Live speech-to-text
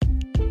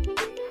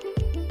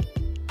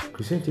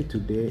Christianity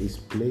today is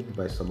plagued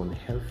by some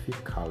unhealthy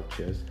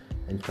cultures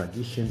and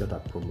traditions that are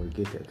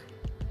promulgated.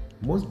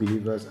 Most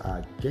believers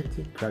are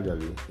getting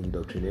gradually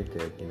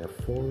indoctrinated in a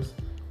false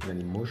and an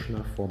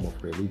emotional form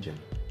of religion.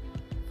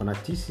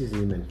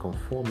 Fanaticism and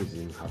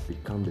conformism have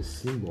become the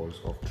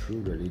symbols of true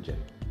religion.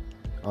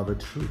 Of the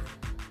truth,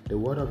 the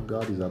Word of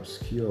God is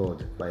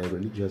obscured by a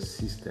religious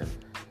system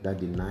that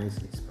denies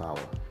its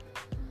power.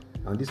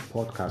 On this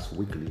podcast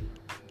weekly,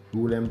 we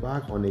will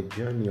embark on a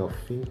journey of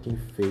thinking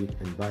faith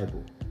and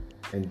Bible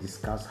and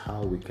discuss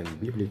how we can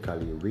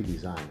biblically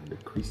redesign the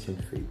Christian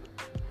faith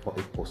for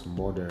a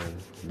postmodern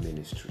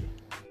ministry.